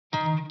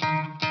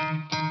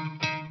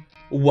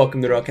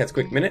Welcome to RailCats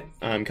Quick Minute.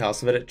 I'm Gary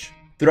SouthShore.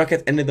 The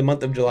RailCats ended the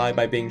month of July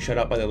by being shut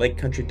out by the Lake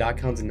Country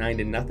Dockhounds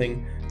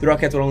 9-0. The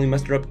RailCats would only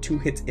muster up 2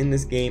 hits in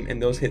this game,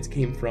 and those hits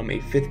came from a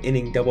 5th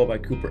inning double by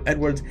Cooper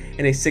Edwards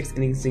and a 6th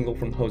inning single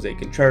from Jose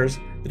Contreras.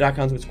 The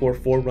Dockhounds would score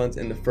 4 runs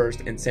in the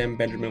first, and Sam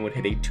Benjamin would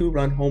hit a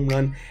 2-run home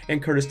run,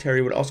 and Curtis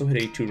Terry would also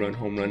hit a 2-run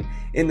home run.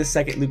 In the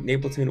second, Luke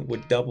Napleton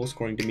would double,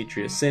 scoring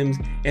Demetrius Sims,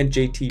 and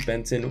JT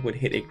Benson would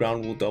hit a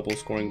ground rule double,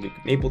 scoring Luke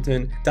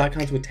Napleton.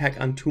 Dockhounds would tack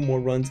on 2 more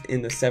runs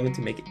in the 7th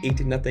to make it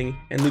 8-0,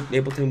 and Luke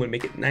Napleton would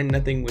make it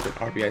 9-0 with an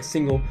RBI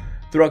single.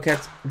 The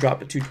RailCats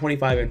dropped to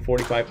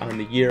 25-45 on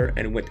the year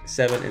and went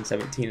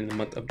 7-17 in the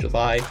month of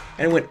July,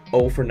 and went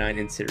 0-9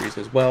 in series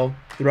as well.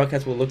 The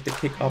RailCats will look to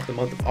kick off the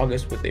month of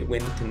August with a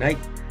win tonight.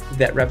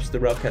 That wraps the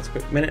RailCats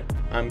Quick Minute.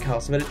 I'm Gary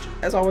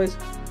SouthShore. As always,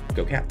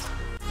 go Cats.